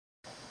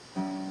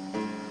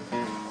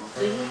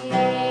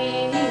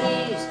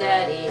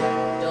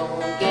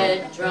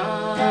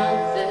drunk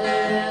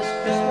this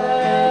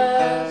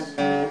Christmas.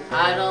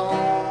 I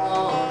don't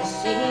want to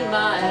see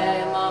my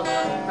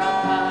mama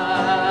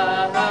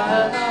cry.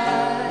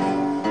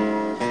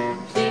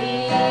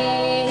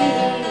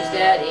 Please,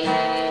 Daddy,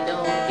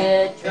 don't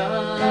get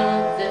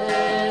drunk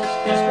this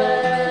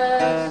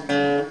Christmas.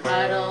 I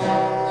don't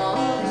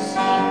want to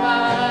see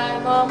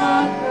my mama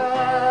cry.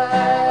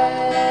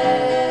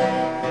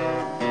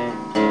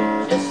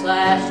 Just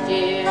last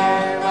year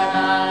when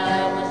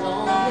I was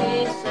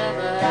only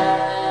 7,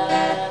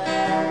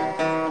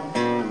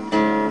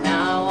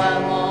 now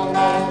I'm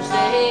almost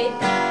 8,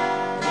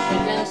 as you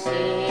can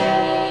see.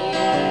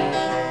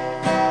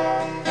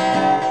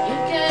 You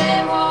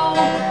came home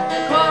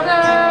at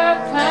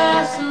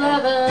 11:15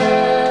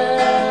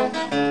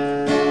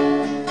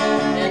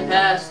 and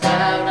passed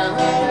out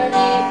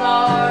underneath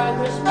our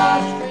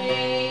Christmas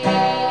tree.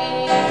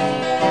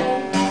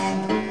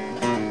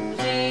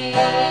 Please,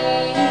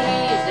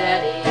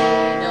 Daddy,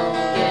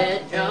 don't get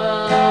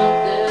drunk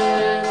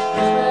this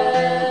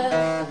Christmas.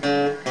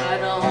 I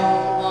don't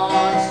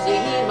want to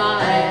see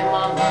my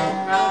mama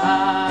cry.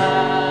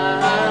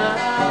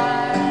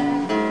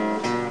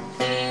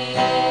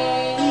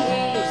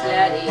 Please,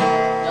 Daddy,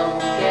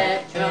 don't get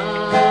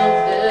drunk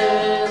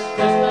this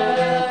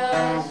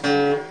Christmas.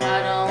 I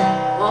don't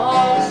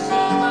want to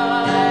see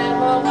my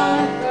mama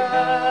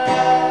cry.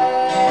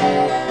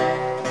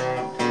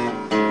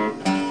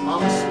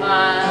 Mama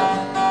smiled,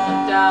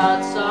 looked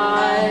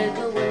outside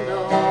the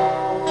window.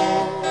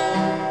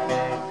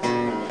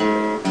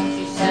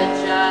 She said,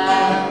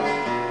 "Child,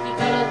 you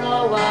better go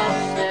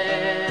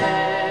upstairs."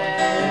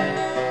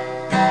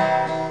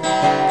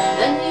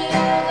 Then you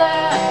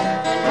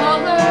laughed and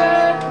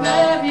hollered,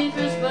 "Merry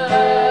Christmas."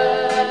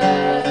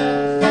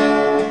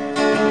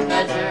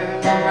 I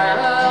turned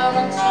around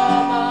and saw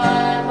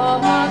my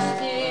mama's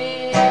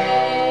tears.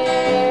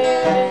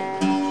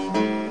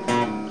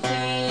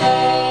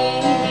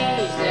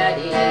 Please,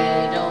 Daddy,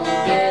 don't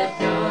get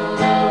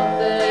drunk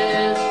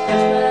this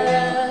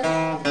Christmas.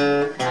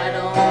 I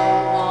don't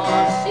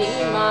want to see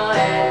my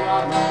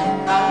mama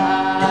cry.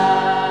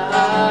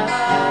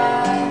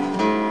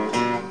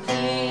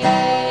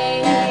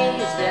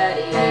 Please,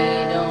 Daddy,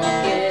 don't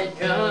get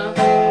drunk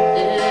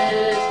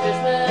this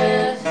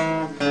Christmas.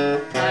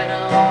 I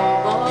don't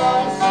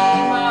want to see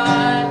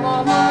my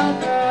mama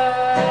cry.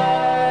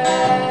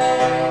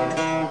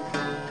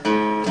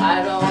 I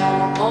don't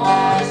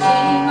want to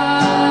see my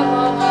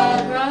mama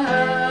cry.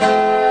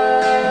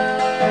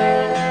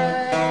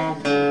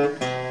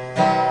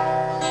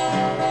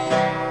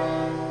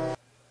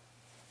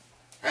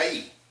 Hey,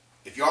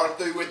 if you aren't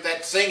through with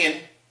that singing,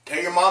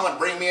 tell your mama to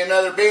bring me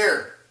another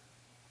beer.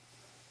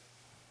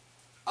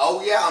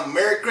 Oh yeah,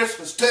 Merry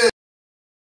Christmas too.